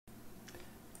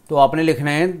तो आपने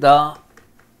लिखना है the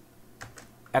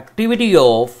activity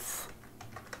of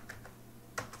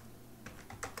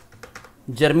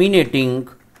germinating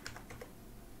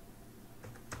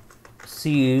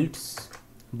seeds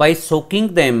by soaking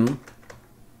them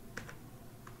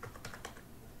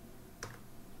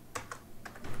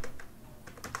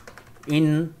in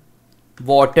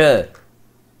water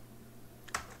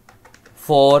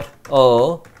for a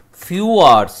few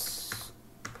hours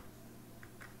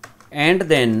and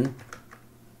then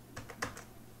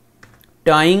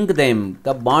tying them,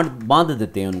 तब बांध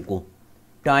देते हैं उनको,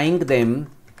 tying them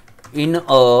in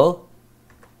a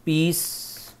piece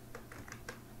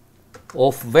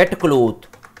of wet cloth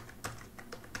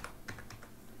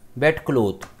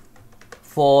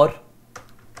for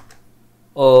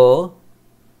a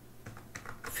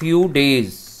few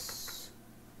days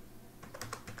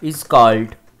is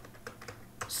called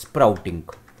sprouting.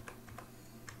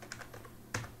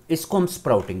 इसको हम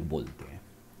sprouting बोलते हैं,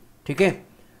 ठीक है।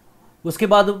 उसके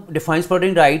बाद define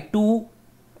sprouting, right to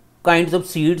kinds of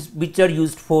seeds which are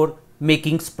used for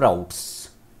making sprouts.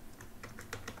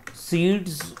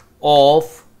 Seeds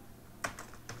of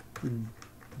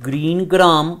green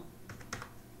gram,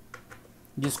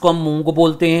 जिसको हम मूंग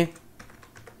बोलते हैं,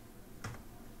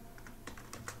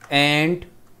 एंड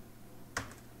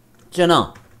चना,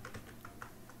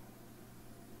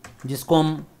 जिसको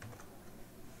हम,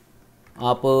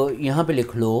 आप यहां पे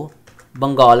लिख लो,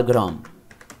 बंगाल ग्राम,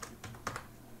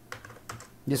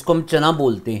 जिसको हम चना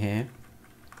बोलते हैं,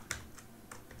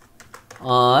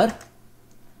 are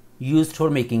used for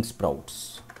making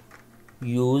sprouts,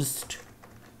 used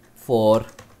for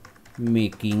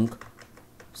making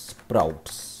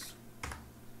sprouts.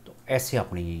 तो ऐसे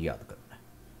आपने ये याद करना है,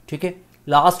 ठीक है।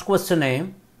 लास्ट क्वेश्चन है,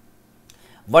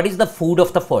 what is the food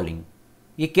of the following.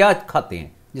 ये क्या खाते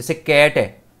हैं, जैसे कैट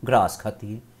है ग्रास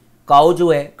खाती है, काऊ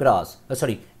जो है ग्रास,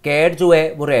 सॉरी कैट जो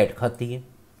है वो रैट खाती है,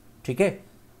 ठीक है,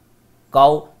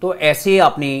 काऊ। तो ऐसे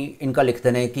आपने इनका लिख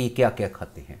देना है कि क्या क्या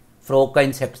खाते हैं। फ्रॉग का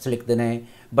इंसेक्ट्स लिख देना है,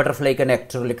 बटरफ्लाई का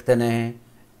नेक्टर लिख देना है,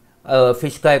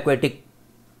 फिश का एक्वेटिक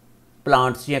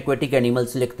प्लांट्स या एक्वेटिक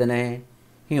एनिमल्स लिख देना है,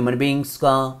 ह्यूमन बीइंग्स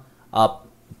का आप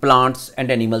प्लांट्स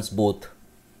एंड एनिमल्स बोथ,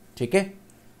 ठीक है।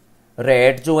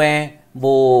 रैट जो हैं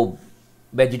वो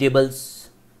वेजिटेबल्स,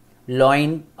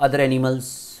 लॉइन अदर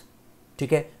एनिमल्स,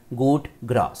 ठीक है, गूट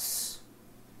ग्रास।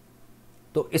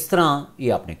 तो इस तरह ये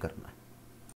आपने करना है।